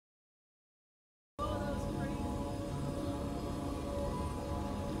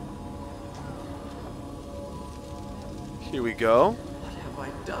Here we go. What have I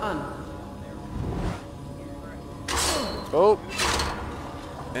done? Oh.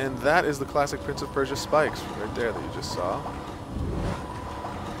 And that is the classic Prince of Persia spikes right there that you just saw.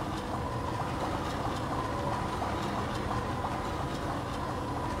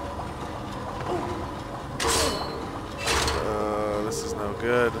 This is no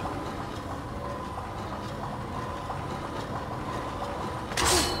good.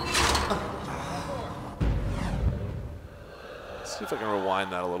 Let's see if I can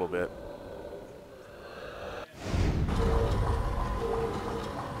rewind that a little bit.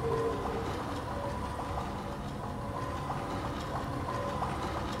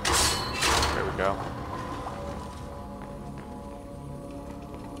 There we go.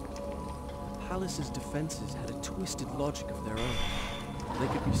 Palace's defenses had a twisted logic of their own. They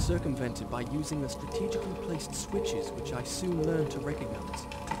could be circumvented by using the strategically placed switches, which I soon learned to recognize.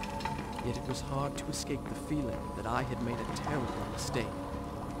 Yet it was hard to escape the feeling that I had made a terrible mistake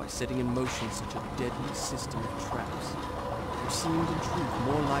by setting in motion such a deadly system of traps, which seemed in truth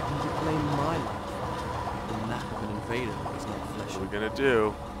more likely to claim my life than that of an invader that was not flesh. What are we gonna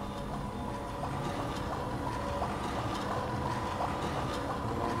do?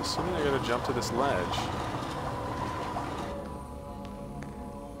 I'm assuming I gotta jump to this ledge.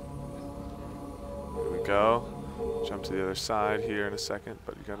 There we go. Jump to the other side here in a second,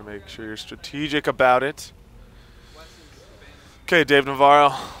 but you gotta make sure you're strategic about it. Okay, Dave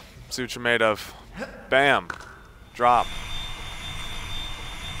Navarro, see what you're made of. Bam. Drop.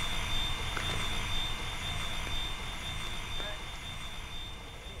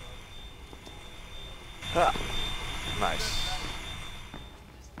 Ha. Nice.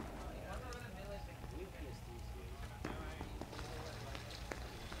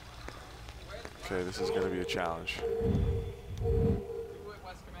 Okay, this is going to be a challenge.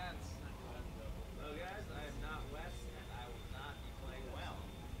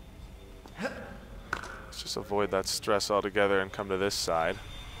 Let's just avoid that stress altogether and come to this side.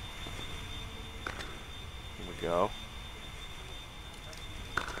 Here we go.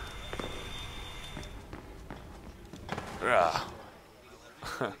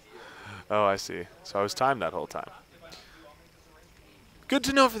 Oh, I see. So I was timed that whole time. Good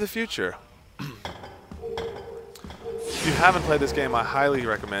to know for the future. If you haven't played this game, I highly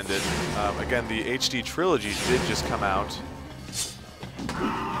recommend it. Again, the HD trilogy did just come out.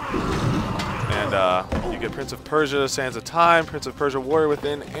 And you get Prince of Persia, Sands of Time, Prince of Persia Warrior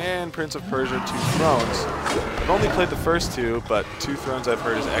Within, and Prince of Persia Two Thrones. I've only played the first two, but Two Thrones I've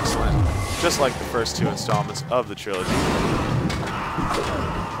heard is excellent, just like the first two installments of the trilogy.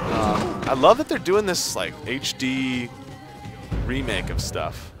 I love that they're doing this like HD remake of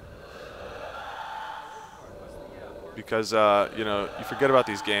stuff. Because, you know, you forget about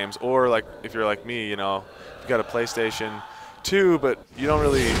these games, or like if you're like me, you know, you've got a PlayStation 2, but you don't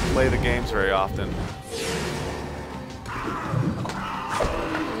really play the games very often.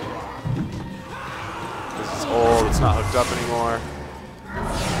 This is old, it's not hooked up anymore.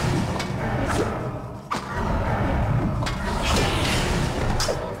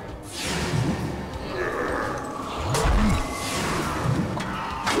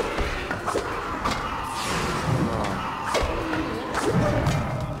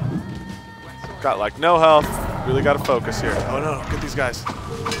 Got like no health. Really got to focus here. Oh no, get these guys.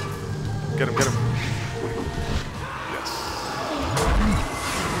 Get him, get him. Yes.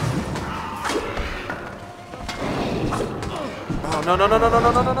 Oh no, no, no, no, no,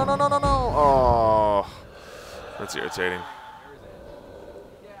 no, no, no, no, no, no, no. Oh. That's irritating.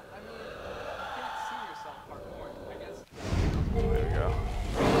 There we go.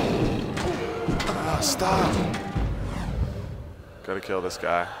 Ah, stop. Gotta kill this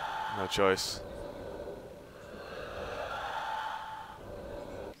guy. No choice.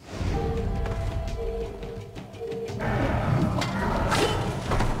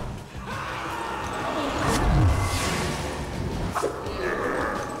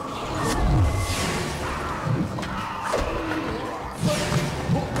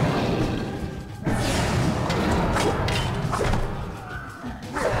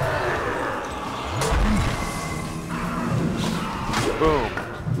 Boom.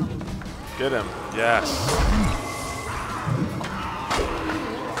 Get him. Yes.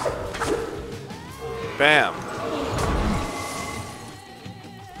 Bam.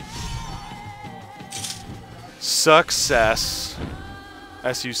 Success.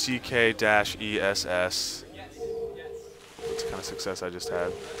 SUCK-ESS. That's the kind of success I just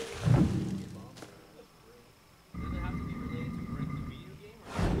had.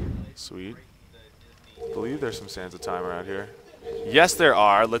 Sweet. I believe there's some Sands of Time around here. Yes, there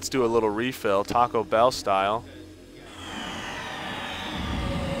are. Let's do a little refill, Taco Bell style.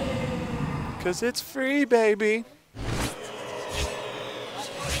 'Cause it's free, baby.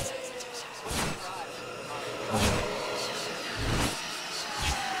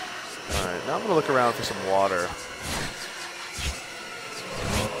 Alright, now I'm gonna look around for some water.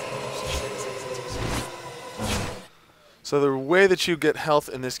 So the way that you get health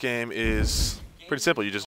in this game is pretty simple. You just